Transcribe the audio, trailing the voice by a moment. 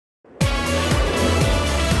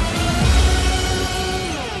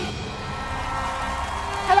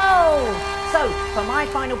For my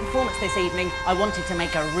final performance this evening, I wanted to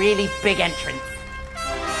make a really big entrance.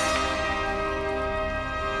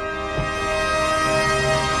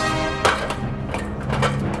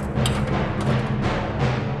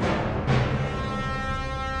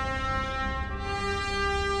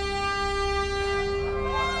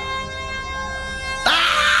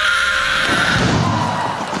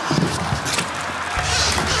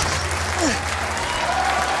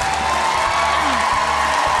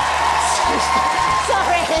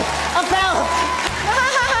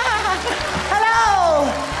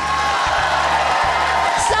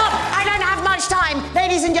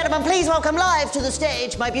 Ladies and gentlemen, please welcome live to the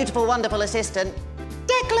stage my beautiful, wonderful assistant,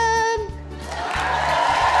 Declan.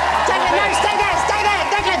 Declan, no, stay there,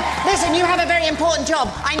 Declan. Listen, you have a very important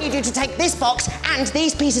job. I need you to take this box and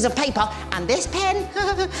these pieces of paper and this pen,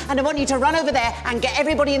 and I want you to run over there and get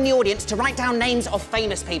everybody in the audience to write down names of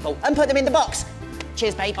famous people and put them in the box.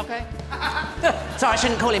 Cheers, babe. Okay. Sorry, I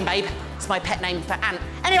shouldn't call him babe. It's my pet name for Ant.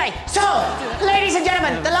 Anyway, so, ladies and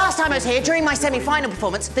gentlemen, the last time I was here, during my semi-final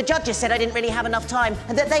performance, the judges said I didn't really have enough time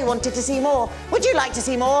and that they wanted to see more. Would you like to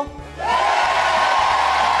see more?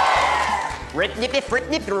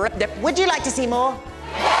 Would you like to see more?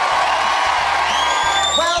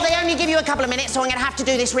 Well, they only give you a couple of minutes, so I'm going to have to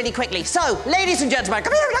do this really quickly. So, ladies and gentlemen,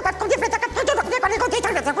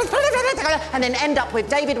 and then end up with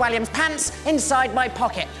David Walliams' pants inside my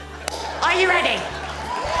pocket. Are you ready?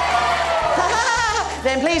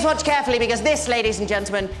 Then please watch carefully, because this, ladies and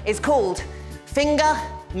gentlemen, is called finger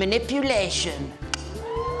manipulation.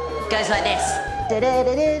 Goes like this.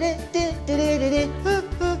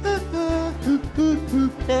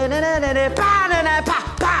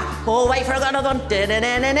 Oh, wait for another one.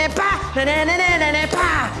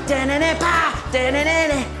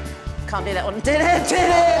 Can't do that one.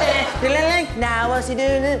 Now what's he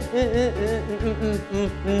doing?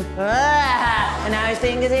 And now his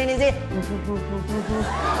fingers in his ear.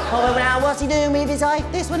 Oh, now what's he doing with his eye?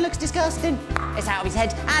 This one looks disgusting. It's out of his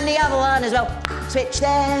head. And the other one as well. Switch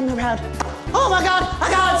them around. Oh my God, I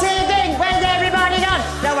can't see a thing. Where's everybody gone?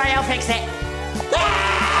 Don't worry, I'll fix it.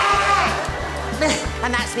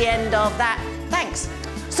 And that's the end of that. Thanks.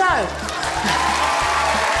 So,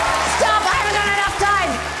 stop, I haven't got enough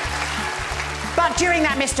time. But during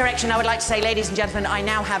that misdirection, I would like to say, ladies and gentlemen, I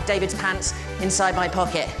now have David's pants inside my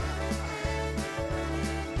pocket.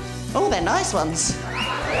 Oh, they're nice ones.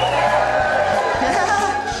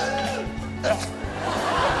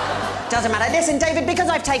 Doesn't matter. Listen, David, because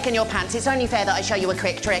I've taken your pants, it's only fair that I show you a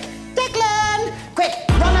quick trick. Declan! Quick,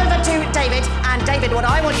 run over to David, and David, what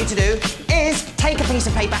I want you to do is take a piece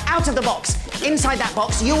of paper out of the box. Inside that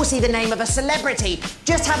box, you will see the name of a celebrity.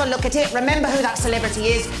 Just have a look at it, remember who that celebrity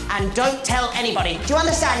is, and don't tell anybody. Do you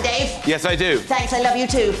understand, Dave? Yes, I do. Thanks, I love you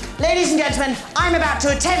too. Ladies and gentlemen, I'm about to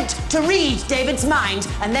attempt to read David's mind,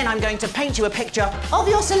 and then I'm going to paint you a picture of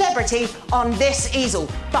your celebrity on this easel,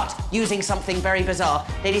 but using something very bizarre.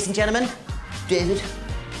 Ladies and gentlemen, David,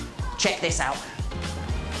 check this out.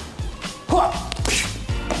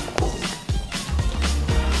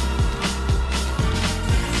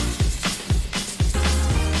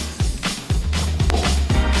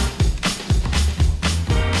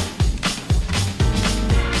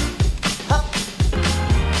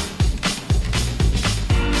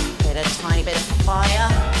 Tiny bit of fire.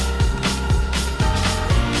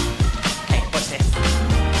 Okay, what's this?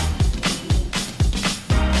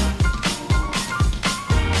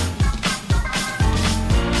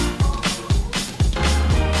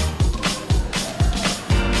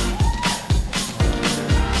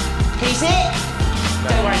 Can you see it? No.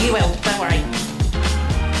 Don't worry, you will. Don't worry.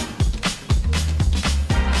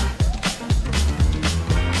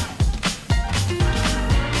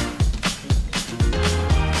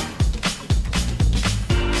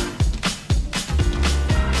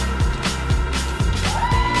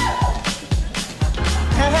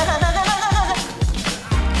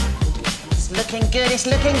 Looking good, it's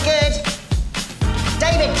looking good.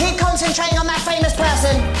 David, keep concentrating on that famous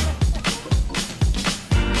person.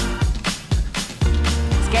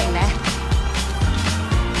 It's getting there.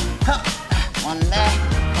 Huh. One there,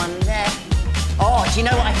 one there. Oh, do you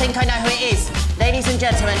know what? I think I know who it is. Ladies and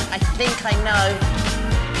gentlemen, I think I know.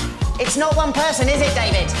 It's not one person, is it,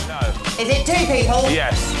 David? No. Is it two people?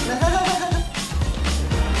 Yes.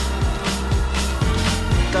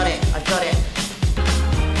 Got it, I've got it.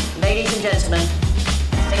 Ladies and gentlemen,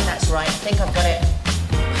 I think that's right. I think I've got it.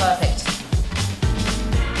 Perfect.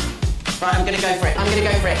 Right, I'm gonna go for it. I'm gonna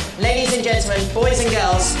go for it. Ladies and gentlemen, boys and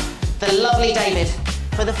girls, the lovely David,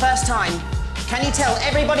 for the first time, can you tell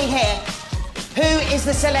everybody here who is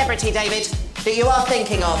the celebrity, David, that you are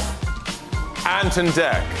thinking of? Ant and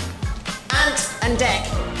Dec. Ant And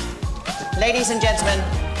Dec, ladies and gentlemen,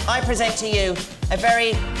 I present to you a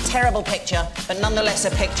very terrible picture, but nonetheless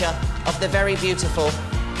a picture of the very beautiful